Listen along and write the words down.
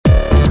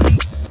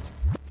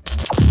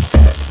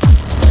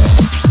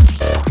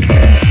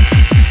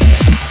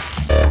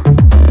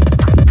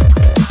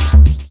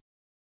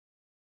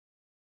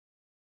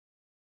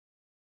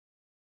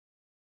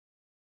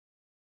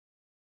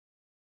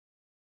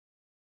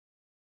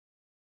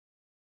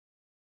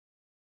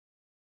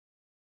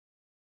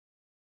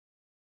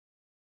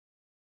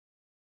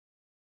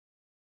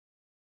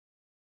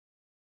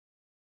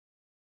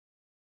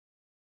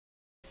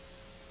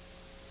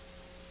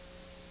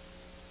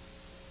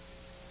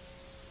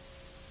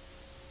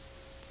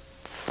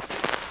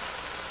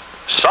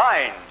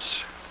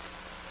signs,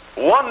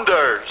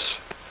 wonders,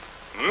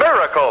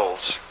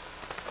 miracles.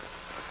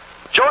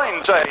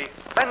 Join say,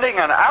 attending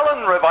an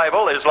Allen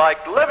revival is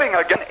like living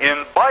again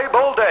in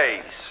Bible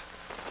days.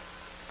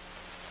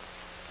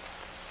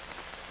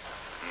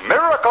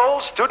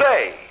 Miracles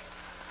today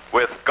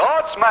with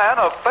God's man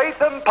of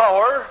faith and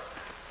power,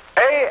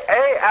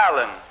 A.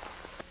 Allen.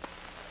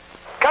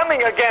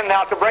 Coming again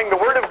now to bring the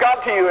Word of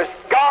God to you is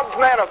God's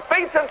man of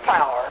faith and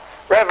power,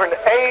 Reverend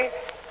A.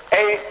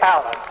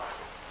 Allen.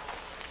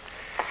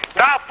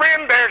 Now,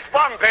 friend, there's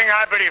one thing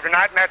I believe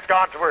tonight, and that's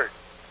God's Word.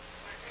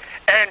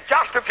 And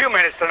just a few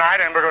minutes tonight,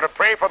 and we're going to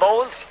pray for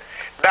those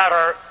that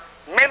are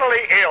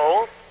mentally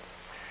ill,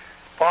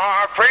 for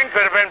our friends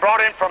that have been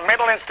brought in from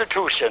mental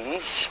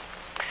institutions,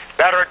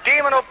 that are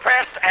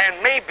demon-oppressed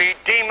and maybe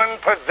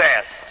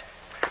demon-possessed.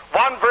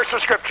 One verse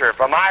of Scripture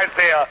from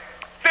Isaiah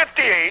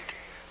 58,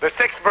 the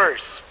 6th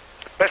verse.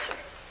 Listen.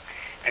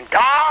 And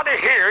God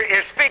here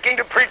is speaking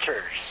to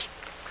preachers.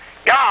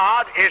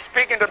 God is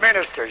speaking to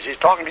ministers. He's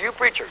talking to you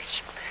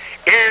preachers.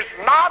 Is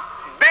not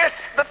this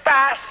the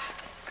fast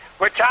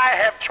which I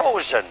have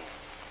chosen,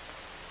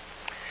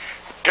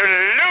 to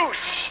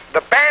loose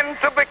the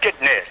bands of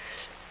wickedness,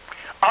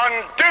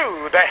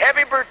 undo the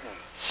heavy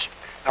burdens?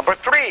 Number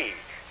 3,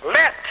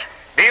 let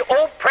the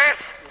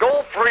oppressed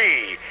go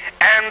free,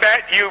 and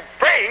that you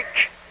break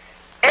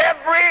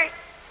every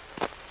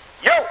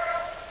yoke.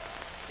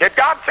 Did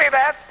God say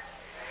that?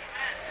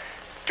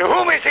 To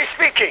whom is he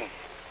speaking?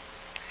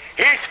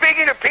 He's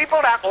speaking to people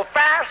that will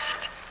fast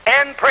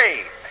and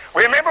pray.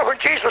 Remember when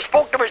Jesus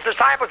spoke to his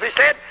disciples, he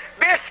said,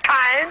 this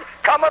kind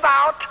cometh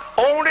out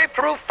only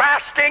through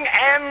fasting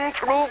and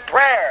through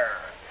prayer.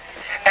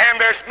 And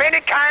there's many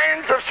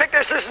kinds of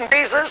sicknesses and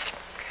diseases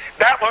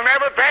that will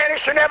never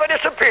vanish and never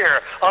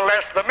disappear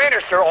unless the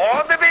minister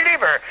or the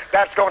believer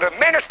that's going to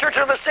minister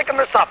to the sick and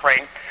the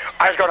suffering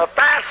is going to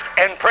fast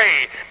and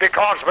pray,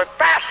 because with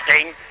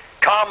fasting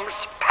comes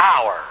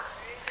power.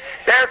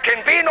 There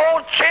can be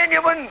no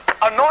genuine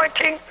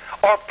anointing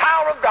or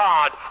power of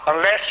God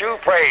unless you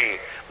pray.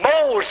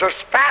 Moses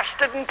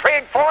fasted and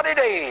prayed 40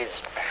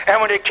 days,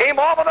 and when he came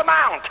off of the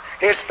mount,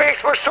 his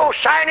face was so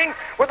shining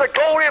with the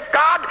glory of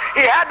God,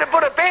 he had to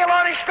put a veil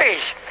on his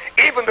face.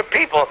 Even the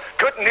people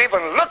couldn't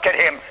even look at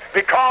him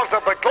because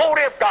of the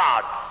glory of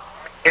God.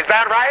 Is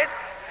that right?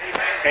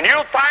 Amen. And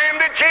you'll find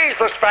that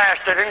Jesus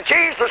fasted and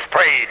Jesus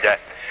prayed,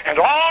 and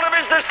all of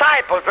his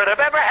disciples that have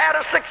ever had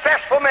a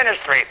successful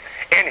ministry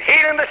in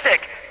healing the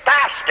sick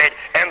fasted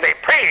and they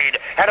prayed,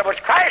 and it was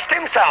Christ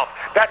himself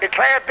that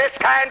declared this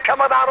kind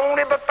cometh out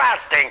only by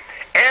fasting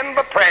and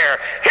by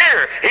prayer.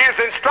 Here he is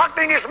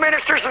instructing his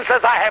ministers and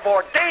says, I have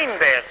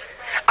ordained this,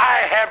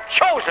 I have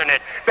chosen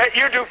it, that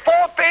you do 4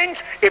 things.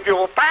 If you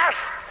will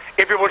fast,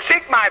 if you will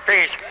seek my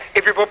face,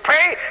 if you will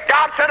pray,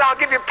 God said I'll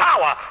give you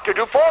power to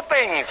do 4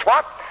 things.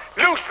 What?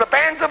 Loose the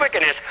bands of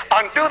wickedness,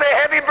 undo the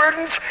heavy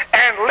burdens,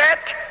 and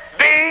let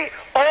the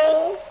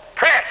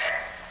oppressed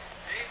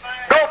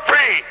go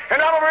free.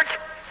 In other words,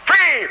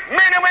 free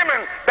men and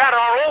women that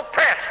are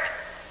oppressed.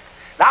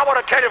 Now I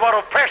want to tell you what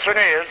oppression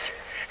is.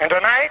 And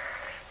tonight,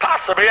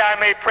 possibly I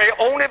may pray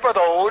only for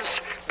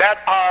those that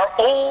are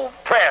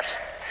oppressed.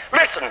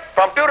 Listen,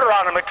 from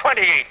Deuteronomy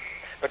 28,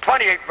 the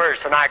 28th verse,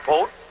 and I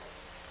quote,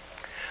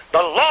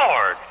 the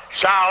Lord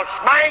shall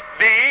smite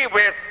thee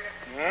with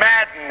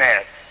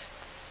madness.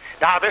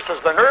 Now this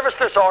is the nervous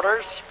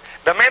disorders,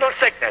 the mental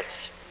sickness,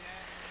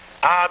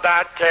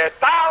 that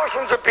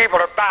thousands of people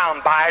are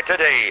bound by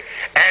today.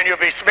 And you'll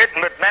be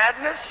smitten with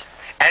madness.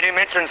 And he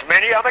mentions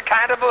many other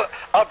kind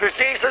of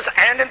diseases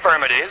and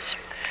infirmities.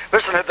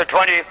 Listen at the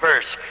 28th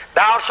verse.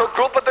 Thou shalt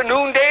grope at the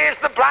noonday as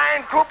the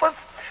blind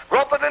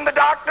gropeth in the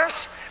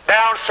darkness.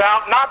 Thou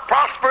shalt not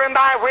prosper in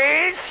thy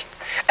ways,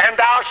 and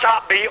thou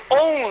shalt be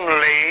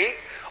only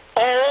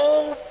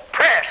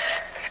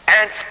oppressed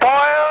and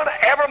spoiled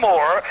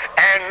evermore,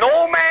 and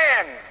no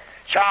man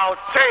shall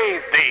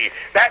save thee.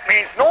 That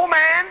means no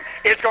man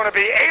is going to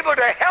be able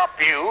to help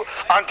you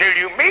until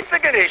you meet the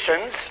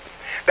conditions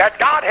that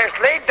God has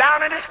laid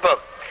down in his book.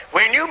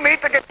 When you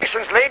meet the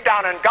conditions laid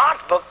down in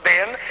God's book,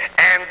 then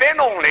and then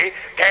only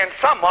can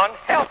someone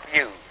help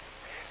you.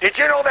 Did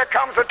you know there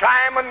comes a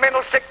time when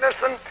mental sickness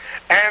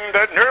and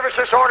nervous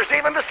disorders,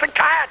 even the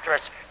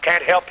psychiatrist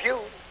can't help you?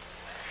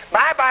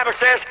 My Bible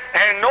says,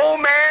 and no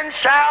man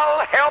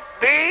shall help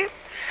thee.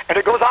 And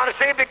it goes on to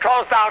say,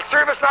 because thou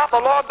servest not the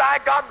Lord thy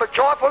God with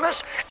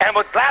joyfulness and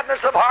with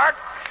gladness of heart,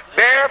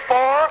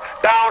 therefore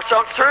thou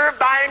shalt serve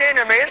thine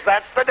enemies,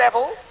 that's the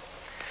devil,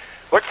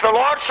 which the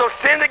Lord shall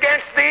send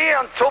against thee,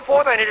 and so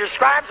forth. And he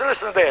describes, and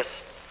listen to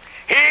this,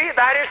 he,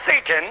 that is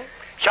Satan,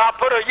 shall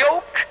put a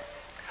yoke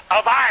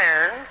of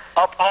iron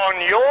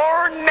upon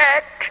your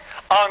neck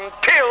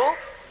until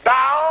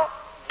thou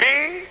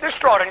be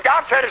destroyed. And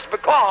God said it's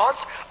because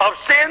of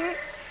sin,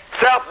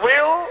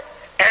 self-will,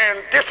 and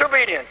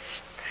disobedience.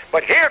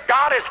 But here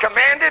God has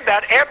commanded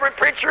that every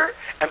preacher,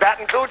 and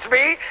that includes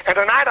me, and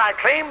tonight I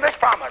claim this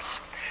promise,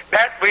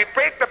 that we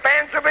break the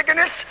bands of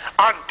wickedness,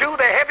 undo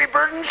the heavy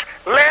burdens,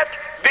 let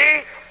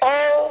the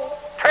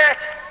oppressed,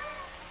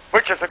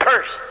 which is a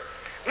curse,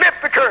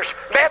 Lift the curse.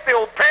 Let the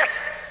oppressed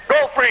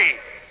go free.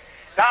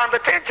 Now in the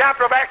 10th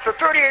chapter of Acts, the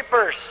 38th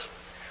verse,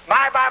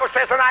 my Bible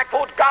says, and I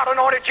quote, God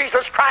anointed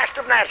Jesus Christ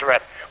of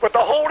Nazareth with the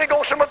Holy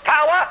Ghost and with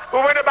power, who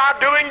went about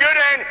doing good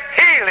and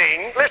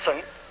healing,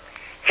 listen,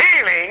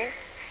 healing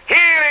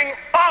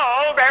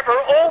all that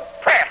were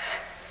oppressed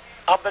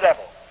of the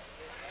devil.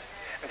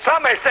 And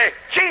some may say,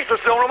 Jesus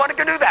is the only one who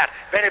can do that.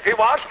 Then if he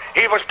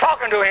was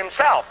talking to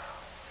himself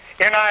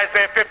in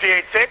Isaiah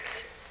 58:6.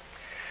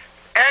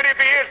 And if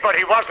he is, but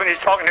he wasn't, he's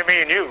talking to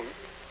me and you.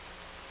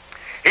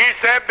 He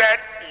said that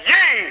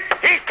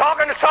he's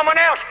talking to someone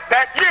else,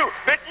 that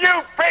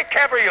you break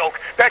every yoke,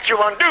 that you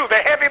undo the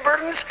heavy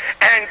burdens,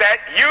 and that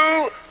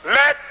you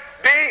let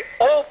the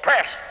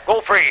oppressed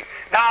go free.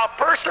 Now, a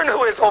person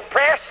who is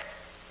oppressed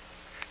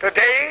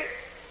today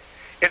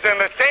is in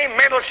the same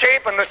mental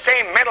shape and the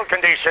same mental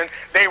condition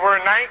they were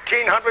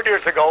 1900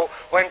 years ago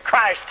when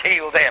Christ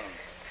healed them.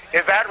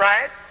 Is that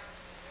right?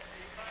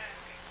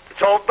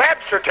 So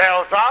Webster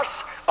tells us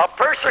a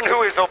person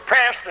who is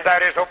oppressed,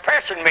 that is,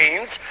 oppression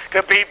means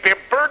to be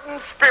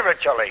burdened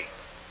spiritually.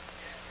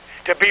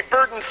 To be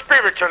burdened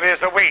spiritually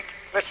is a weight.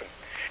 Listen,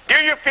 do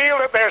you feel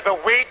that there's a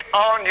weight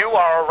on you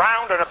or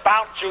around and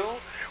about you,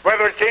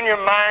 whether it's in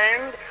your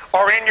mind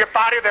or in your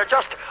body? There's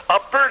just a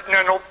burden,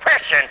 an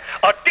oppression,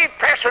 a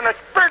depression that's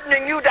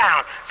burdening you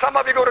down. Some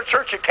of you go to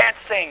church, you can't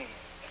sing.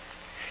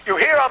 You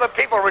hear other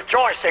people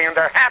rejoicing and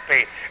they're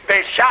happy.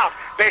 They shout.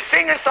 They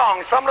sing a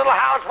song. Some little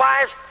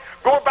housewives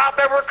go about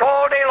their work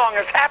all day long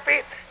as happy,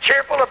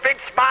 cheerful, a big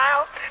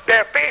smile.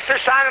 Their faces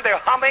shining, they're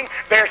humming,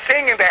 they're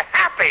singing, they're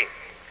happy.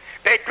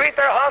 They greet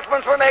their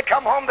husbands when they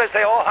come home. They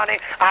say, oh, honey,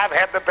 I've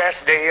had the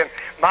best day, and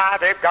my,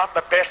 they've got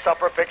the best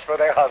supper fixed for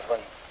their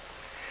husband.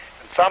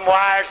 And some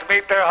wives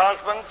meet their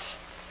husbands.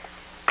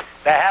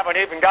 They haven't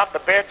even got the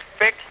beds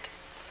fixed.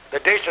 The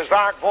dishes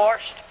aren't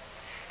washed.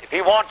 If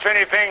he wants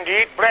anything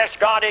to eat, bless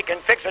God, he can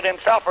fix it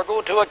himself or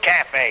go to a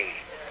cafe.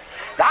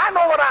 Now, I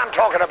know what I'm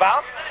talking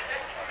about.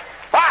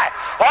 Why?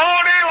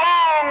 All day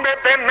long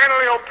they've been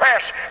mentally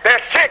oppressed. They're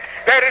sick,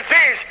 they're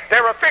diseased,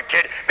 they're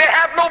afflicted. They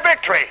have no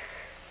victory.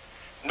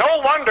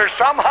 No wonder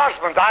some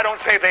husbands, I don't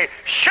say they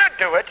should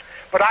do it,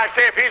 but I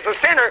say if he's a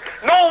sinner,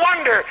 no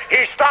wonder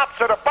he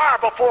stops at a bar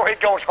before he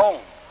goes home.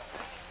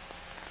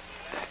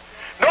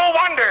 No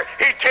wonder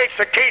he takes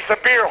a case of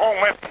beer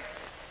home with him.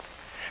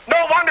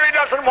 No wonder he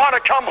doesn't want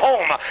to come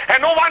home. And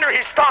no wonder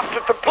he stops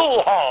at the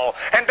pool hall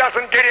and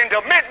doesn't get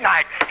into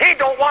midnight. He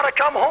don't want to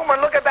come home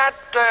and look at that...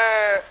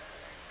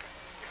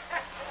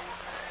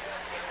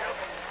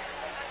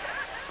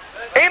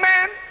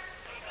 Amen?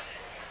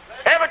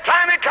 Every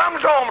time he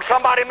comes home,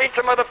 somebody meets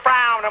him with a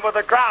frown and with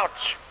a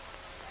grouch.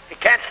 He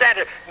can't stand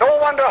it. No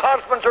wonder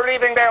husbands are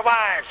leaving their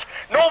wives.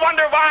 No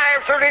wonder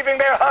wives are leaving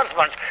their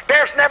husbands.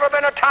 There's never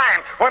been a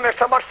time when there's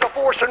so much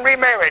divorce and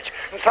remarriage.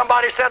 And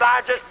somebody said,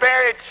 I just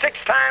married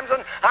 6 times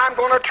and I'm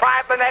going to try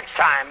it the next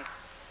time.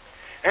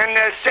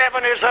 And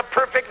 7 is a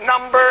perfect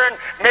number, and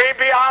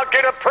maybe I'll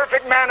get a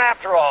perfect man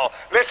after all.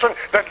 Listen,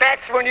 the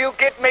next one you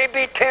get may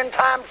be 10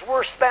 times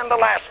worse than the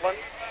last one.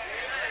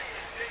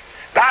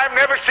 I've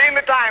never seen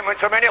the time when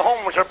so many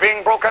homes are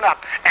being broken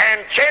up.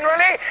 And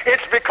generally,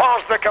 it's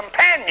because the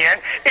companion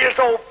is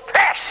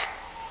oppressed.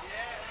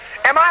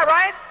 Am I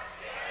right?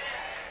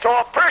 So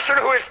a person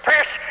who is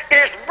oppressed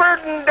is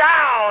burdened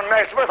down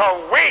as with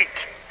a weight.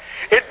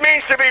 It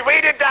means to be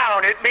weighted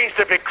down. It means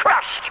to be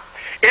crushed.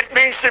 It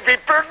means to be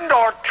burdened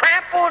or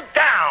trampled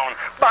down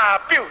by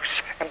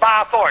abuse and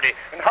by authority.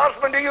 And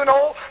husband, do you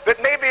know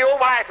that maybe your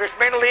wife is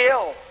mentally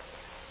ill?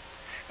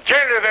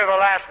 Generally, they're the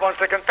last ones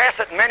to confess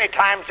it, and many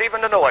times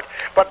even to know it.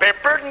 But they're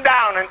burdened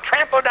down and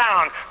trampled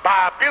down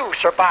by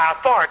abuse or by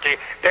authority.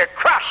 They're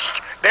crushed,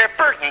 they're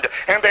burdened,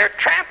 and they're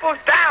trampled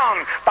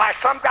down by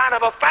some kind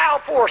of a foul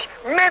force.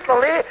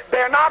 Mentally,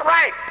 they're not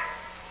right.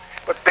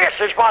 But this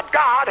is what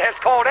God has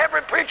called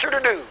every preacher to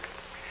do.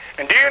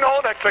 And do you know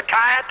that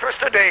psychiatrists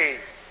today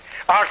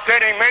are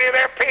sending many of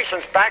their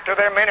patients back to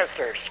their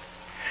ministers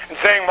and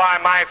saying, why,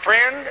 my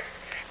friend,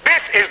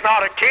 this is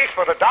not a case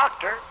for the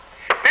doctor.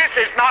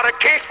 This is not a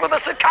case for the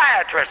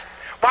psychiatrist.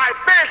 Why,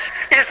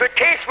 this is a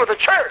case for the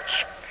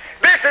church.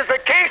 This is a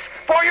case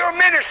for your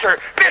minister.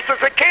 This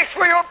is a case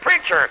for your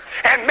preacher.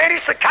 And many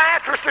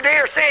psychiatrists today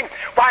are saying,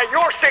 why,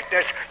 your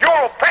sickness,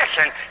 your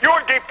oppression, your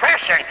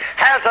depression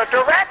has a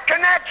direct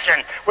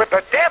connection with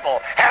the devil,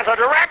 has a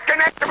direct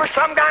connection with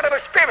some kind of a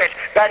spirit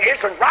that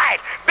isn't right.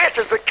 This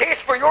is a case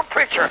for your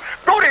preacher.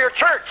 Go to your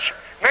church.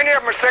 Many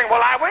of them are saying,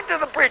 well, I went to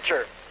the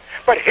preacher,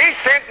 but he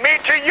sent me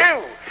to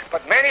you.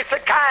 But many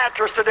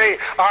psychiatrists today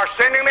are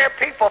sending their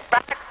people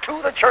back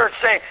to the church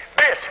saying,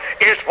 this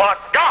is what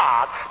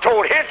God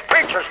told his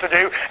preachers to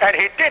do, and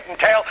he didn't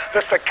tell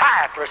the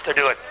psychiatrists to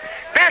do it.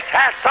 This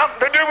has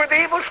something to do with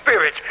evil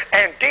spirits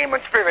and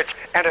demon spirits,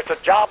 and it's a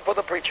job for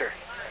the preacher.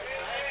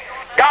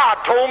 God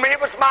told me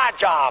it was my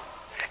job.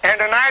 And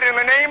tonight, in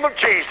the name of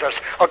Jesus,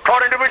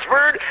 according to his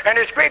word and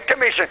his great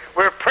commission,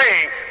 we're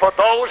praying for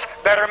those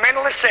that are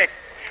mentally sick,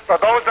 for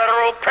those that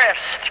are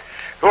oppressed,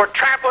 who are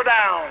trampled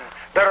down,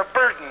 that are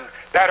burdened,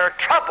 that are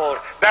troubled,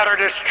 that are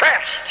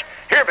distressed.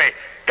 Hear me.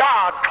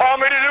 God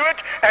called me to do it,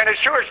 and as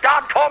sure as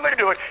God called me to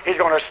do it, he's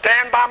going to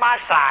stand by my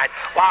side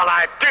while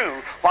I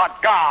do what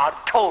God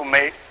told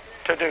me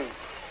to do.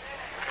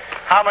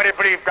 How many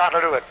believe God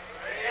will do it?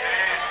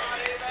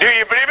 Do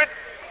you believe it?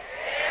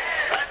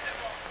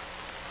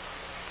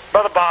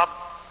 Brother Bob,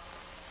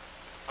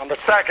 on the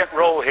second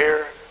row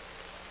here,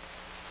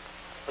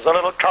 there's a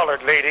little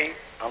colored lady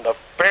on the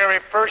very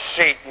first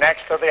seat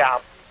next to the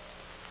aisle.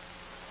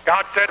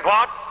 God said,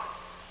 what?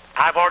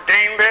 I've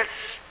ordained this,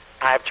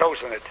 I've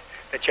chosen it,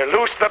 that you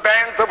loose the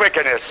bands of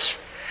wickedness,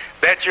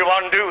 that you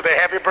undo the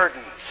heavy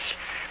burdens,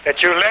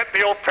 that you let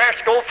the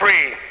oppressed go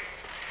free,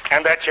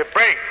 and that you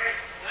break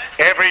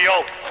every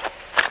yoke.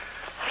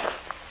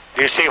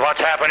 Do you see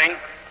what's happening?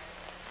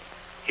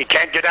 He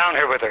can't get down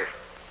here with her.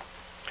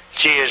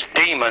 She is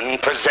demon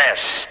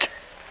possessed.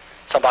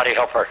 Somebody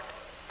help her.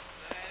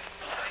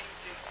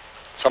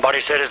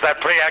 Somebody said, is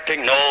that play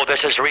acting? No,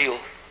 this is real.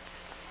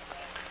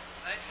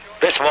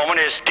 This woman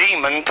is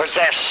demon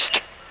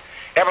possessed.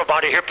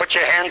 Everybody here, put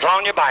your hands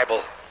on your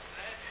Bible.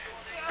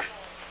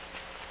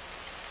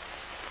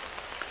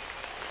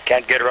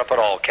 Can't get her up at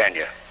all, can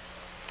you?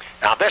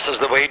 Now this is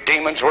the way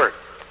demons work.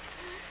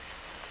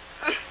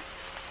 Leave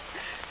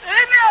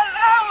me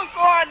alone,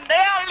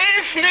 Cornell.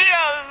 Leave me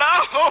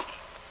alone.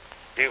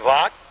 Do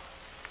what?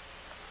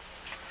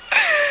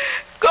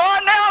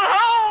 Cornell,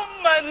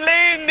 home and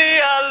leave me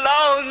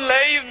alone.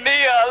 Leave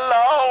me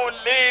alone.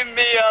 Leave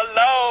me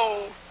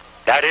alone.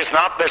 That is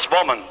not this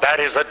woman. That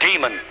is a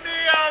demon. Leave me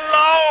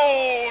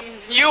alone.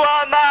 You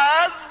are my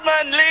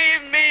husband.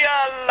 Leave me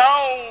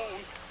alone.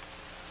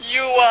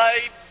 You are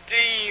a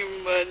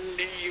demon.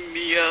 Leave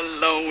me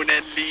alone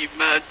and leave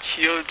my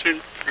children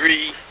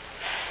free.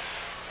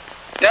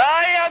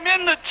 I am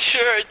in the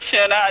church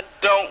and I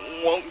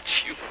don't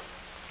want you.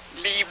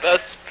 Leave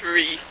us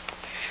free.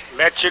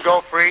 Let you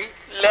go free?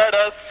 Let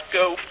us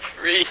go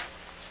free.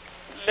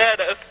 Let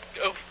us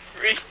go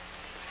free.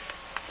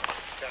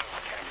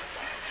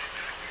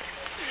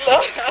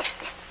 Let us.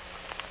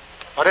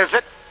 What is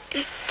it?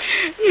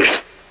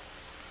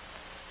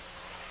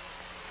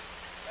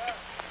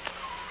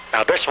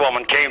 Now this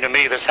woman came to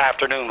me this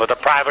afternoon with a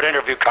private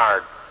interview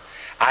card.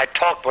 I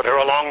talked with her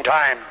a long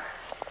time.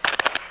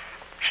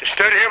 She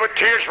stood here with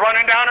tears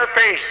running down her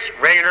face,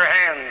 wringing her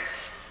hands.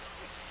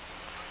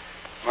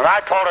 When I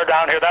called her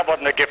down here, that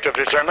wasn't a gift of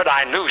discernment.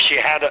 I knew she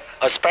had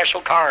a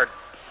special card.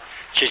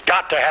 She's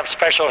got to have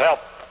special help.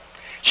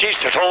 She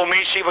told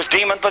me she was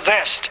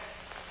demon-possessed.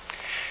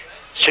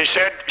 She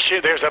said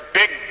there's a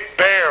big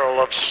barrel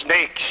of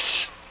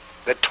snakes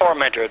that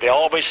torment her. They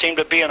always seem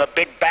to be in a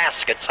big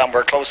basket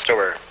somewhere close to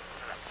her.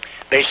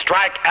 They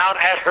strike out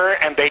at her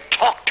and they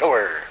talk to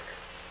her.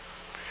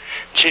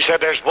 She said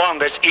there's one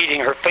that's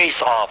eating her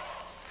face off.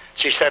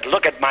 She said,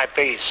 look at my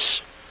face.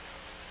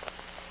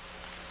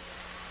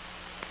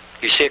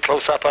 You see a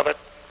close-up of it?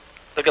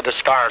 Look at the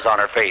scars on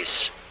her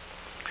face.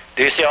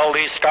 Do you see all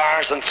these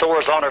scars and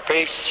sores on her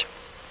face?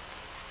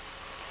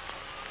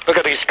 Look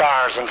at these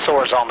scars and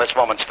sores on this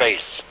woman's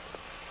face.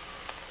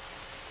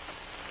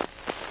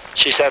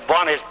 She said,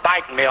 one is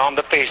biting me on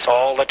the face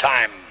all the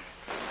time.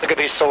 Look at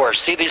these sores.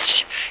 See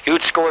these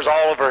huge scars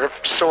all over her,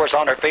 sores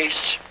on her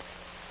face?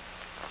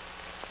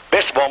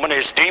 This woman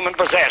is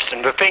demon-possessed,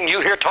 and the thing you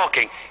hear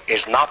talking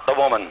is not the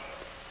woman.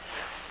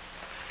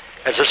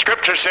 As the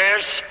scripture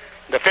says,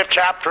 in the 5th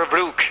chapter of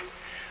Luke,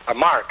 or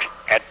Mark,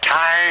 at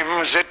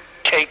times it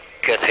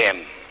taketh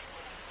him.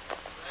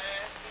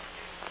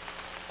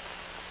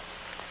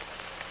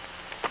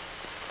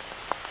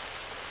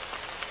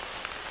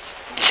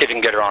 See if you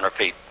can get her on her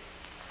feet.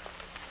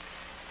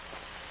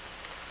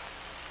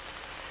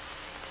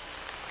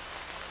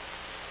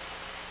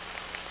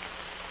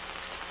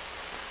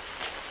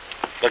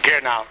 Look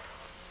here now.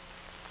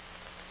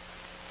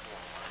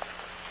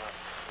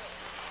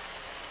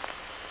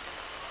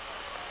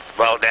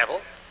 Well, devil?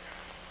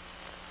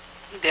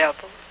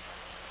 Devil.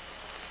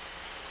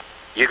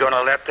 You're going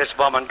to let this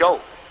woman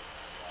go,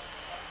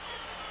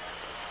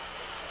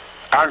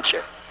 aren't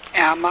you?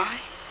 Am I?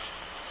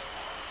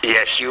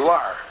 Yes, you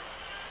are.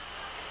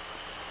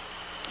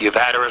 You've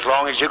had her as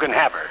long as you can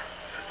have her.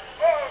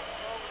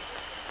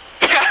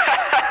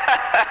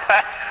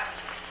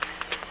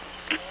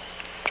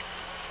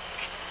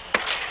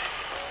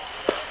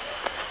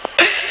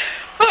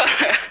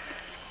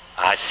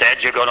 I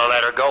said you're going to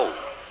let her go.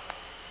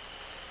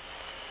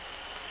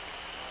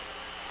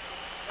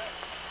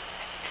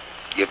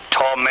 You've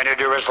tormented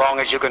her as long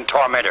as you can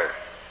torment her.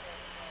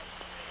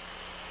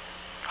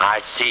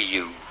 I see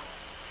you.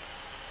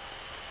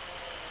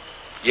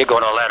 You're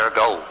going to let her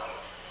go.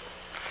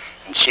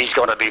 And she's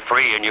going to be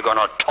free, and you're going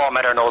to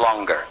torment her no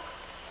longer.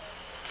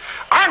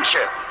 Aren't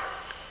you?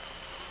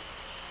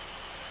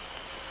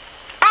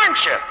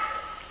 Aren't you?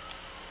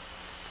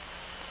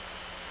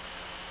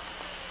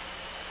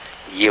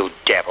 You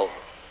devil.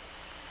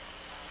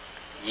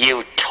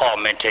 You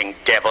tormenting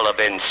devil of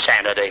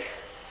insanity.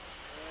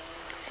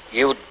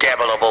 You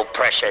devil of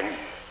oppression.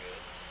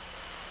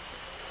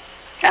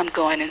 I'm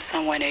going in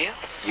someone else.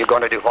 You're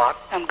going to do what?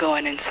 I'm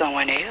going in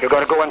someone else. You're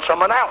going to go in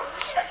someone else.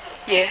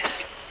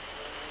 Yes.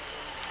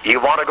 You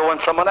want to go in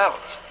someone else.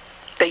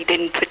 They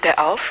didn't put the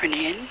offering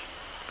in.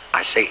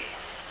 I see.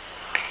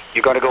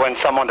 You're going to go in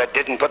someone that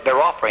didn't put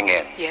their offering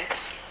in.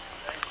 Yes.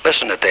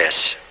 Listen to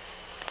this.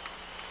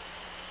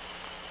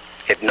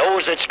 It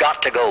knows it's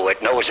got to go.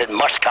 It knows it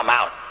must come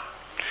out.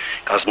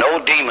 Because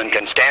no demon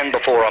can stand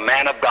before a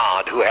man of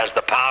God who has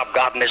the power of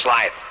God in his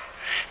life.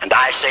 And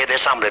I say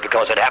this humbly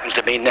because it happens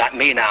to be not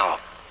me now.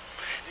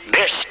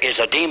 This is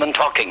a demon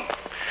talking.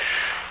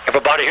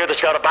 Everybody here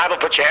that's got a Bible,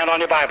 put your hand on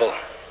your Bible.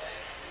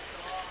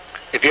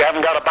 If you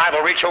haven't got a Bible,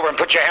 reach over and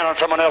put your hand on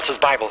someone else's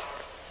Bible.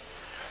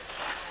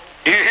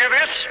 Do you hear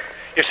this?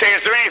 You say,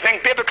 is there anything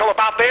biblical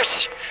about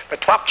this? The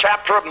 12th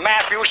chapter of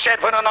Matthew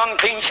said, when an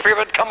unclean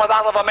spirit cometh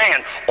out of a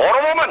man or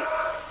a woman,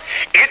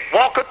 it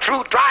walketh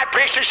through dry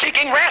places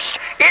seeking rest,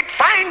 it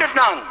findeth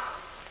none.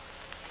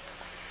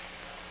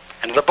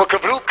 And in the book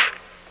of Luke,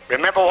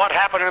 remember what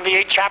happened in the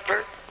 8th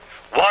chapter?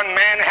 One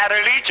man had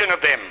a legion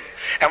of them.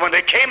 And when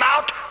they came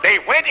out, they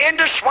went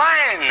into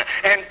swine.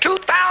 And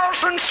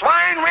 2,000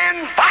 swine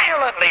ran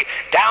violently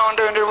down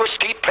into a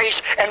steep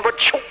place and were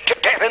choked to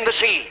death in the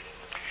sea.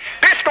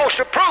 This goes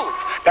to prove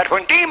that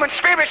when demon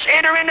spirits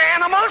enter into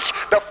animals,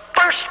 the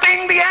first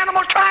thing the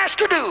animal tries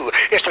to do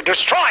is to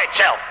destroy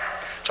itself.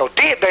 So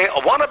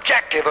the one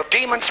objective of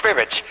demon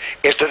spirits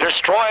is to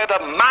destroy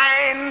the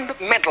mind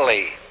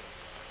mentally.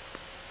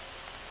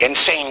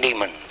 Insane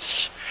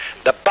demons.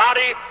 The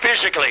body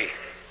physically.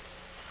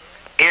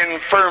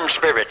 Infirm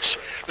spirits.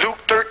 Luke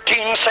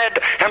 13 said,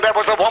 and there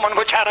was a woman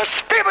which had a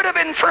spirit of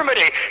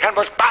infirmity and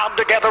was bound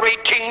together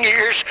 18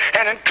 years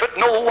and could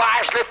no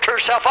wise lift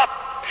herself up.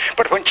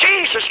 But when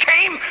Jesus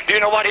came, do you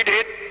know what he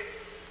did?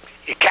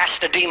 He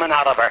cast a demon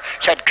out of her,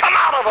 said, come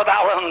out of her,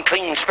 thou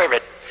unclean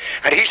spirit.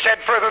 And he said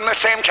further in the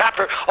same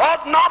chapter,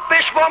 ought not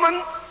this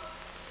woman,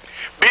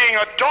 being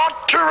a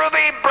daughter of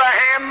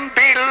Abraham,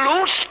 be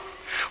loosed,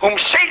 whom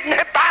Satan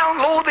had bound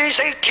lo these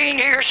 18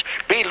 years,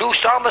 be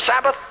loosed on the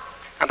Sabbath?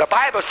 And the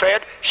Bible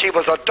said she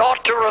was a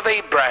daughter of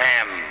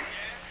Abraham,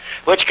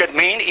 which could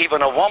mean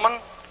even a woman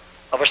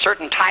of a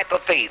certain type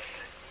of faith.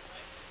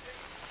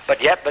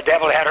 But yet the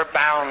devil had her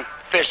bound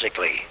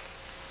physically.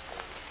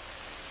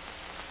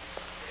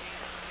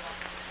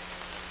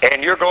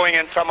 And you're going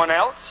in someone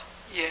else?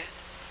 Yes.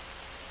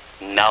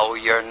 No,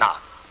 you're not.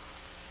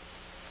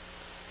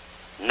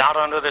 Not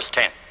under this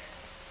tent.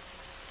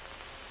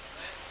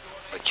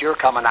 But you're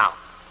coming out.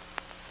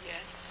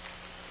 Yes.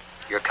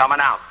 You're coming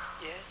out.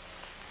 Yes.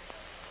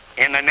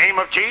 In the name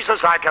of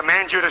Jesus, I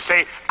command you to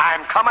say,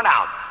 I'm coming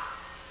out.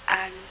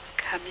 I'm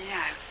coming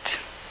out.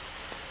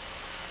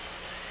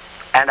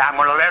 And I'm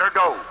going to let her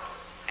go.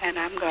 And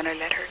I'm going to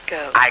let her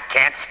go. I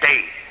can't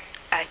stay.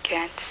 I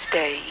can't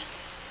stay.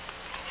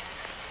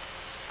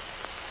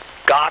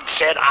 God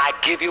said, I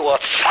give you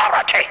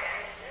authority.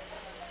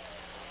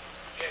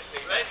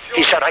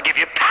 He said, I give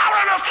you power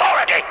and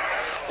authority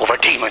over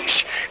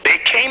demons. They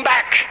came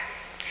back.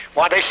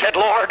 Why, they said,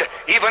 Lord,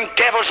 even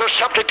devils are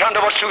subject unto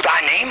us through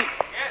thy name.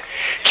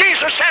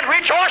 Jesus said,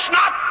 rejoice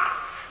not.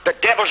 The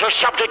devils are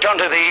subject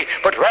unto thee,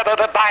 but rather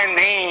that thy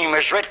name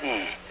is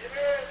written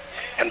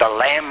in the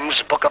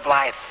Lamb's book of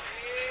life.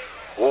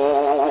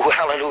 Oh,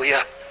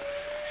 hallelujah.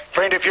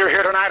 Friend, if you're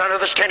here tonight under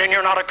this tent and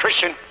you're not a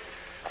Christian,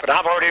 but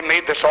I've already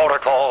made this altar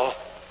call.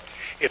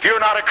 If you're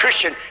not a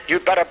Christian,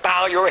 you'd better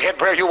bow your head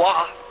where you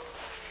are.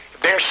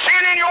 If there's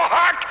sin in your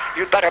heart,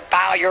 you'd better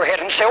bow your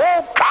head and say,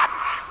 oh God,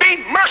 be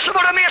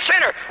merciful to me, a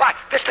sinner. Why,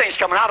 this thing's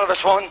coming out of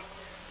this one.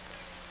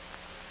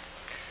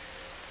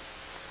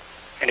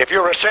 And if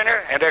you're a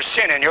sinner and there's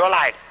sin in your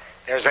life,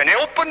 there's an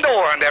open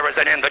door and there is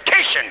an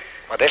invitation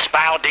for this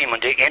foul demon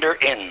to enter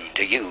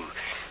into you.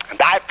 And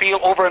I feel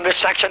over in this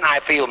section, I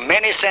feel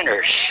many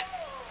sinners.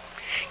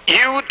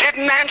 You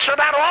didn't answer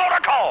that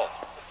altar call.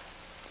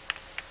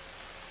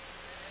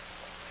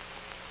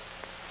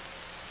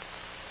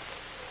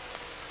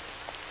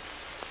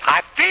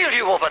 I feel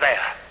you over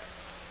there.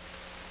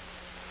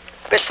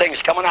 This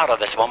thing's coming out of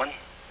this woman.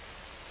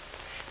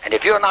 And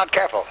if you're not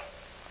careful,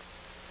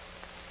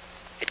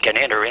 it can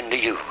enter into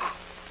you.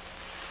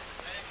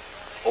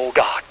 Oh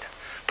God,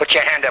 put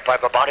your hand up,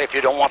 everybody, if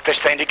you don't want this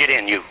thing to get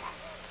in you.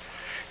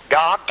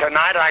 God,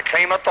 tonight I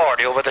claim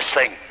authority over this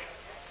thing.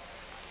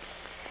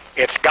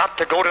 It's got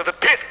to go to the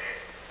pit.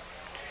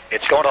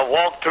 It's going to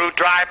walk through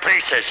dry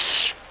places.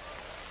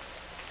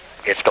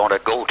 It's going to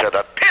go to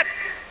the pit.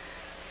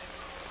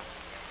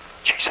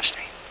 In Jesus'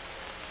 name.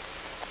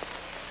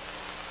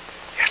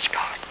 Yes,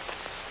 God.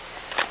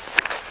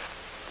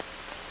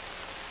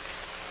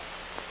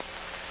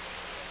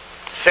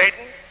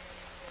 Satan,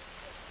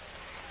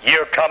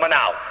 you're coming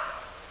out.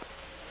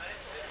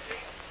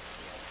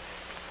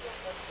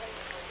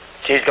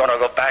 She's going to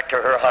go back to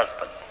her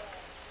husband.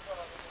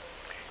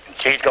 And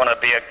she's going to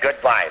be a good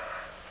wife.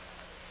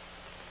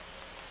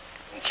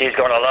 And she's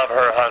going to love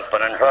her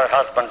husband, and her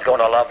husband's going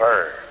to love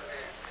her.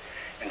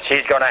 And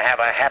she's going to have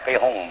a happy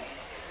home.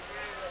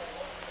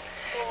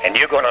 And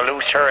you're going to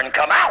loose her and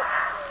come out.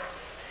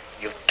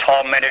 You've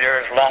tormented her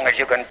as long as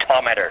you can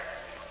torment her.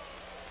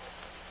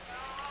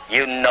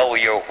 You know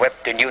you're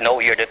whipped and you know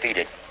you're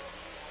defeated.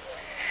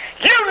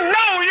 You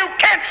know you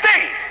can't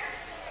stay.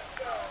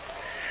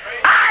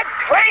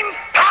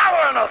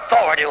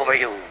 authority over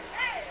you.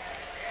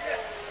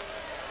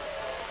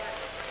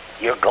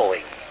 You're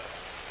going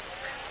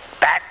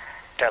back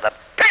to the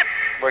pit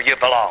where you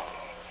belong.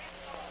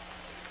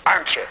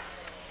 Aren't you?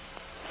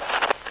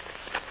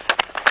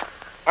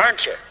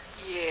 Aren't you?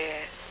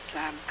 Yes,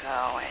 I'm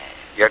going.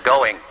 You're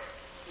going.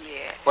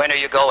 Yes. When are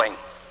you going?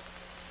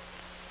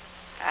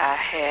 I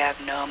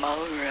have no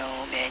more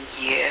room in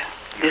here.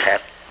 You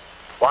have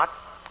what?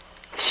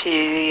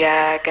 See,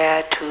 I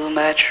got too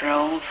much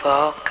room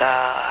for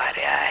God.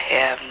 I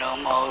have no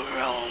more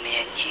room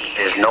in here.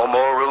 There's no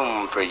more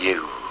room for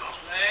you.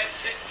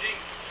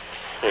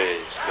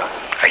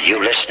 Are you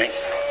listening?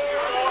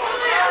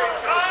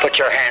 Put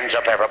your hands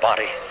up,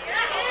 everybody.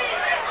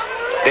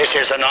 This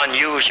is an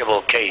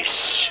unusual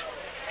case,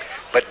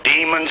 but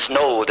demons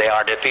know they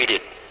are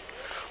defeated.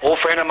 Oh,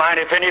 friend of mine,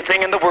 if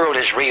anything in the world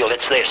is real,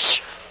 it's this.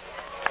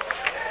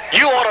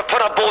 You ought to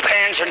put up both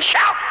hands and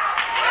shout.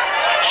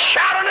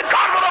 Shout unto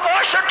God with a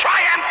voice of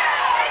triumph.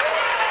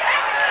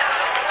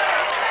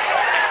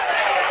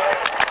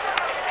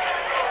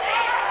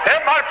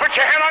 Everybody put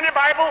your hand on your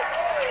Bible.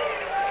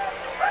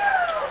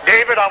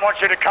 David, I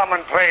want you to come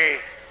and pray.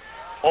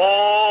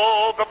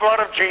 Oh, the blood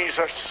of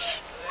Jesus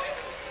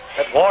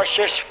that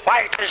washes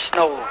white as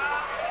snow.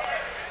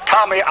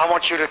 Tommy, I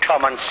want you to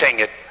come and sing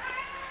it.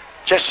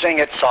 Just sing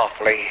it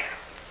softly.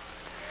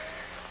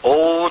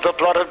 Oh, the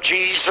blood of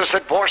Jesus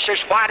that washes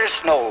white as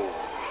snow.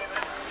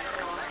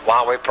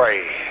 While we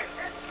pray.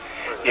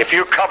 If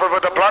you're covered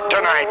with the blood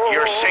tonight,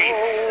 you're safe.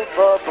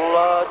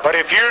 But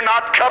if you're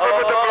not covered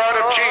with the blood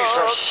of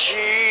Jesus,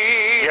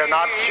 you're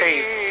not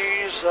safe.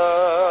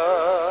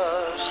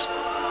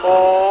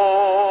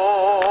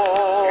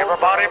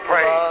 Everybody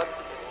pray.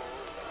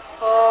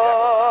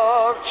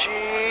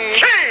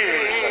 Jesus.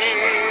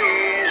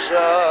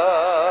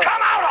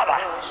 Come out of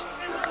us.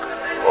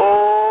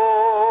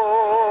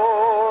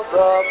 Oh,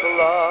 the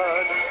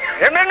blood.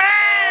 In the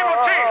name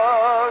of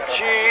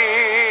Jesus.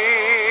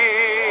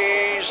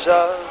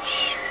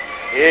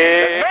 In the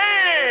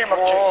name of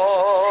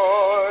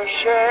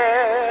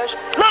Jesus.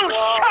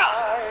 Loose.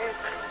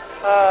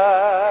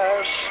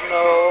 As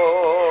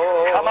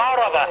snow. Come out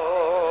of us.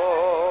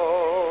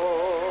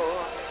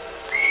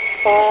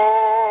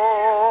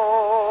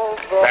 Oh,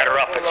 Better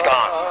up, it's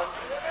gone.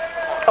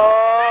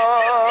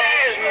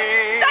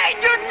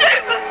 Thank you,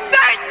 Jesus.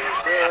 Thank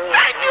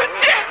you,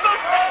 Jesus.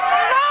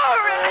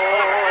 Glory.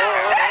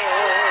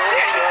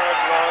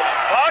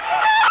 What?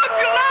 Oh,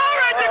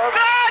 glory to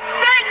God.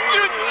 Thank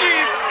you,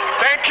 Jesus.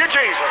 Thank you,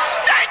 Jesus.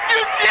 Thank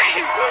you,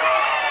 Jesus.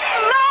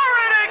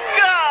 Glory to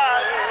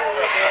God.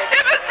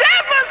 If it's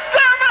ever a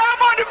sermon I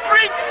want to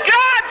preach,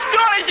 God's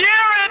going to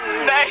hear it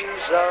today.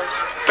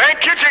 Thank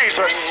you,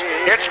 Jesus.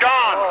 It's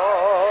gone.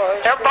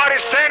 Everybody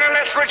stand and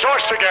let's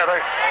rejoice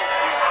together.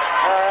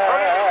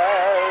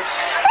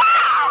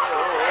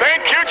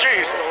 Thank you,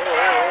 Jesus.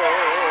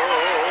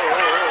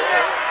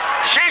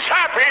 She's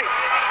happy.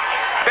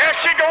 There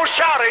she goes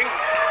shouting.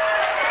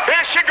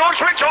 There she goes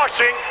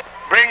rejoicing.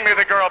 Bring me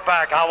the girl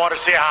back. I want to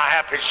see how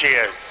happy she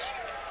is.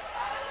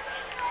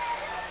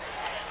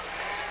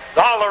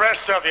 All the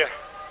rest of you,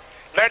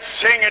 let's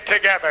sing it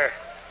together.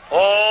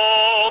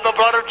 Oh, the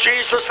blood of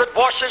Jesus that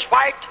washes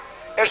white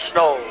as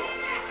snow.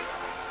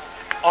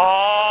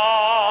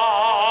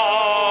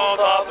 Oh,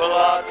 the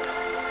blood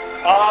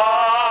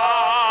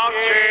of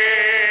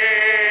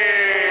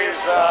Jesus.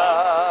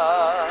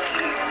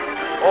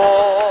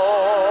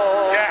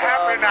 Oh, you're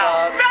happy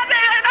now. Brother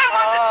Ed, I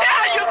want to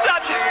tell you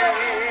something.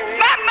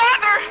 My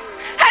mother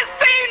has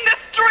seen the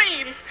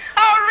stream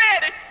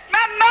already.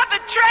 My mother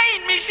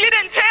trained me. She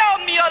didn't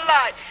tell me a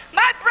lie.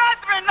 My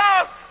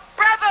brother-in-law,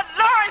 Brother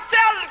Lawrence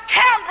Allen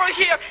Campbell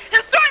here,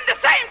 is doing the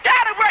same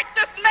kind of work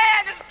this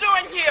man is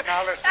doing here.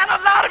 Now listen, and a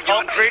lot of you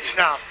don't preach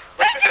now.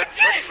 Thank you,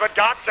 Jesus. But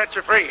God set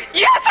you free.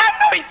 Yes, I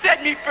know he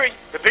set me free.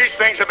 But these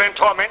things have been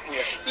tormenting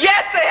you.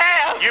 Yes, they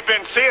have. You've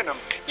been seeing them.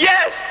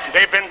 Yes.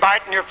 They've been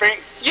biting your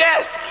face.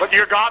 Yes. But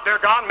you're God, they're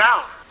gone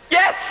now.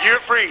 Yes. You're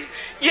free.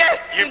 Yes.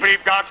 You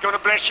believe God's going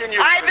to bless you and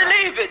you're I free.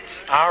 believe it.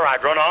 All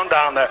right, run on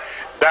down there.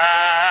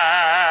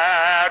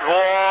 That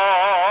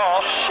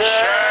washes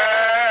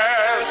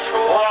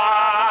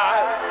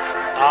white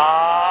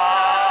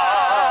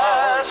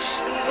as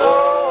snow.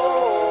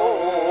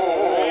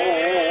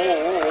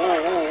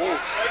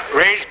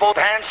 Raise both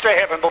hands to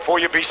heaven before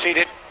you be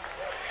seated.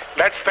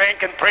 Let's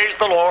thank and praise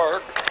the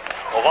Lord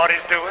for what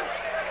he's doing.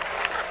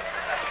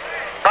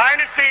 Find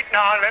a seat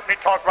now and let me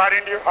talk right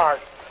into your heart.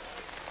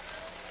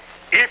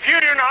 If you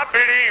do not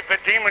believe that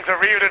demons are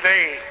real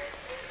today,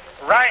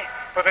 write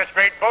for this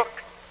great book.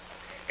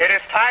 It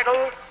is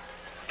titled,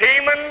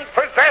 Demon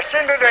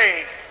Possession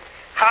Today,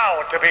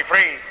 How to Be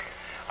Free.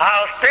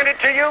 I'll send it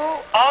to you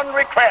on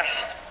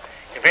request.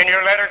 If in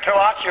your letter to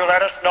us you'll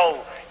let us know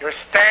you're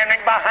standing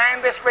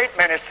behind this great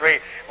ministry,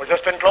 we'll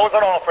just enclose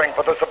an offering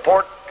for the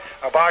support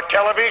of our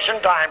television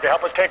time to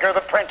help us take care of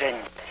the printing,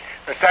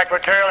 the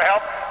secretarial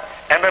help,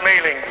 and the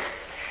mailing.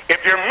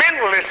 If you're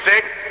mentally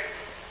sick,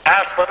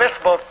 ask for this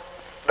book,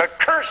 The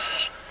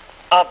Curse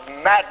of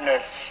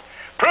Madness,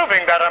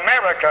 proving that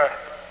America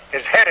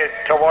is headed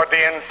toward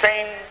the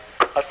insane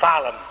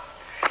asylum.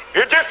 If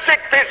you're just sick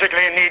physically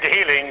and need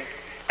healing,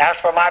 ask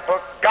for my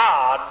book,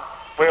 God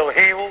Will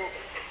Heal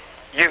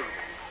You.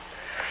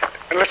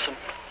 And listen,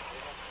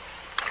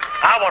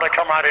 I want to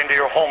come right into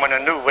your home in a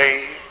new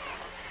way.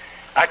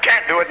 I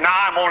can't do it now.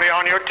 I'm only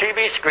on your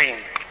TV screen.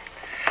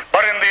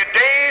 But in the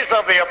days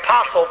of the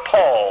Apostle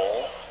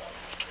Paul,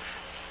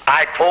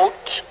 I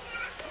quote,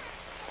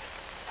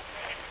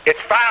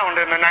 it's found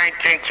in the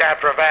 19th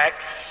chapter of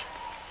Acts,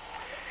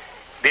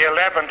 the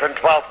 11th and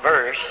 12th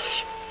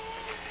verse.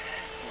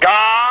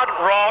 God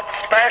wrought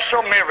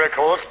special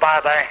miracles by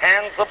the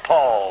hands of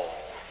Paul,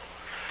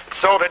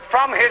 so that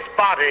from his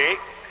body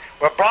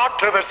were brought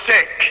to the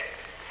sick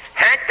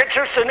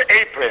handkerchiefs and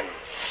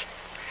aprons,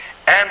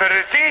 and the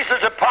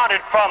diseases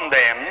departed from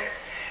them,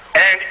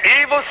 and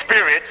evil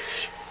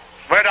spirits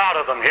went out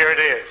of them. Here it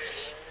is.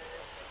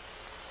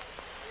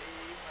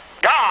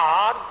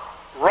 God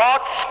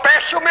wrought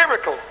special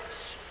miracles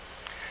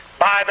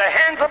by the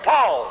hands of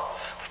Paul.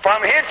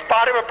 From his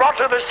body were brought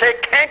to the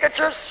sick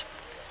handkerchiefs,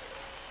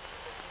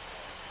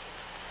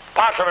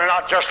 possibly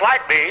not just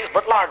like these,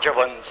 but larger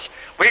ones.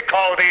 We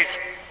call these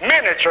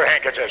miniature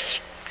handkerchiefs.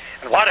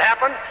 And what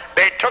happened?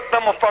 They took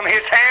them from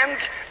his hands,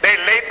 they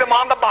laid them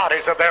on the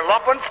bodies of their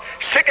loved ones,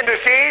 sick and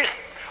diseased,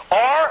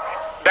 or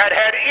that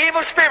had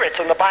evil spirits,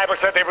 and the Bible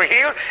said they were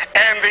healed,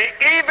 and the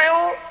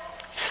evil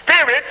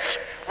spirits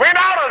went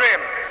out of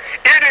them.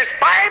 It is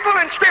Bible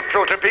and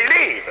scriptural to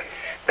believe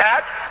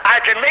that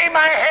I can lay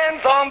my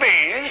hands on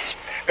these,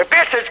 that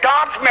this is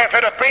God's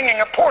method of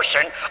bringing a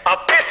portion of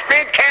this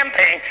big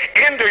campaign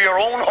into your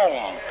own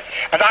home.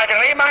 And I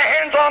can lay my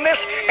hands on this,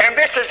 and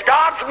this is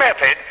God's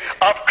method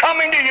of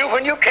coming to you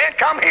when you can't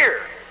come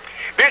here.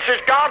 This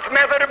is God's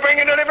method of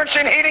bringing deliverance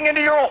and healing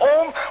into your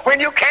home when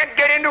you can't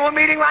get into a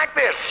meeting like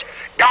this.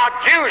 God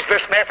used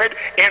this method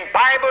in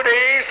Bible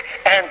days,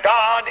 and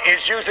God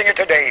is using it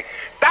today.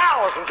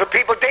 Thousands of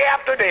people day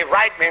after day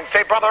write me and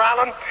say, Brother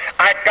Allen,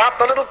 I got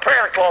the little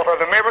prayer cloth or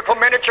the miracle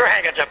miniature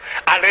handkerchief.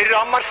 I laid it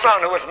on my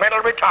son who was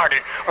mentally retarded,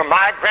 or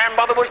my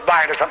grandmother was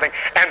blind or something,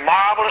 and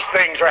marvelous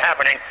things are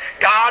happening.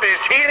 God is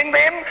healing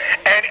them,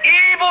 and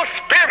evil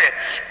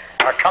spirits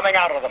are coming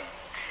out of them.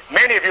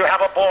 Many of you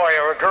have a boy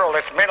or a girl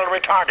that's mentally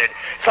retarded.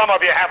 Some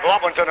of you have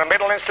loved ones in a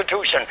mental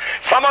institution.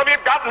 Some of you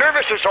have got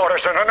nervous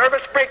disorders and a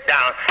nervous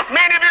breakdown.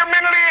 Many of you are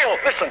mentally ill.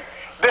 Listen,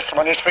 this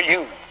one is for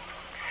you.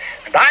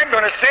 And I'm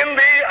going to send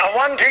thee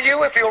one to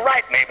you if you'll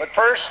write me. But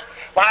first,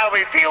 while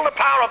we feel the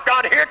power of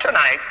God here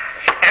tonight,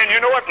 and you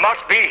know it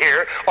must be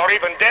here, or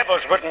even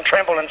devils wouldn't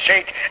tremble and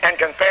shake and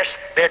confess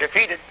they're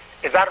defeated.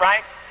 Is that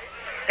right?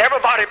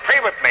 Everybody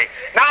pray with me.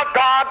 Now,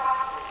 God,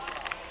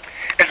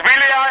 as we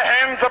lay our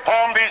hands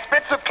upon these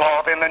bits of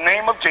cloth in the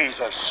name of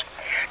Jesus,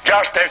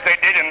 just as they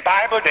did in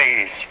Bible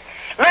days,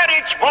 let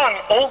each one,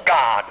 O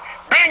God,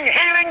 bring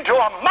healing to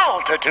a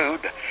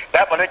multitude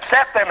that will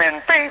accept them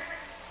in faith.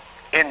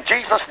 In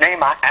Jesus'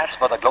 name I ask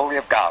for the glory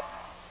of God.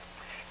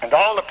 And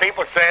all the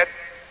people said,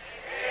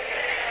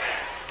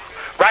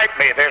 write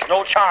me, there's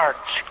no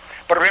charge.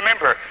 But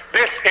remember,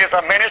 this is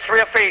a ministry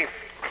of faith.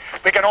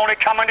 We can only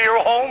come into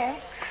your home,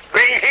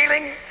 bring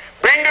healing,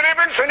 bring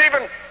deliverance, and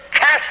even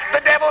cast the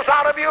devils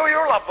out of you or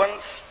your loved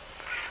ones,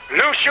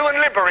 loose you and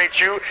liberate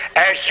you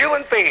as you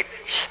in faith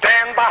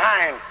stand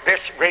behind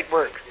this great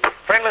work.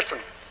 Friend, listen,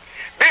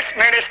 this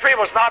ministry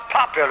was not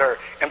popular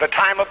in the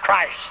time of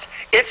Christ.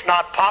 It's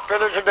not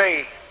popular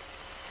today,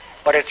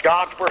 but it's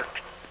God's work.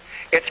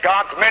 It's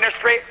God's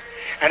ministry,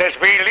 and as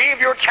we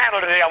leave your channel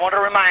today, I want to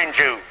remind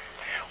you,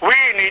 we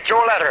need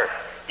your letter.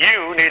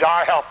 You need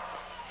our help.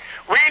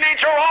 We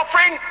need your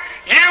offering.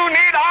 You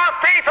need our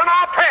faith and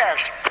our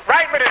prayers.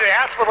 Write me today.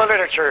 Ask for the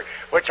literature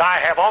which I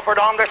have offered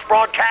on this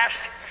broadcast,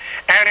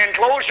 and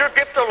enclose your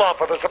gift of love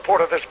for the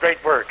support of this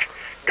great work.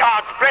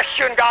 God's blessed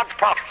you and God's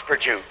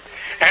prospered you.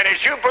 And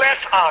as you bless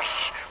us,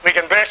 we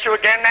can bless you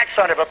again next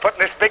Sunday by putting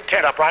this big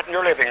tent up right in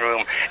your living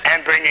room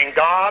and bringing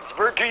God's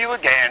word to you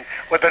again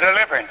with the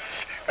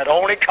deliverance that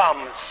only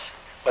comes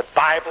with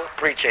Bible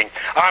preaching.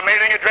 Our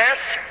mailing address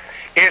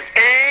is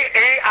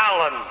A.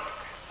 Allen,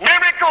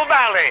 Miracle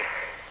Valley,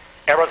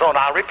 Arizona.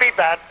 I'll repeat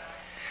that.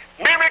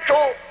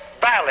 Miracle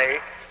Valley,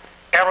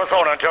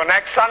 Arizona. Until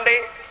next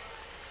Sunday,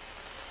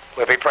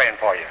 we'll be praying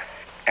for you.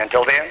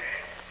 Until then,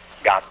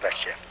 God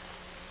bless you.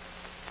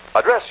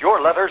 Address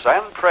your letters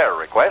and prayer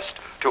request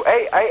to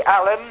A.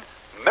 Allen,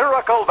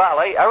 Miracle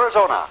Valley,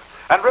 Arizona.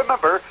 And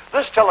remember,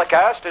 this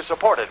telecast is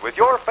supported with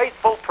your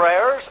faithful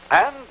prayers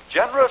and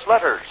generous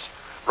letters.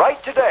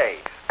 Write today,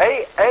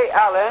 A.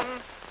 Allen,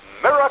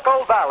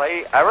 Miracle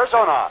Valley,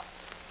 Arizona.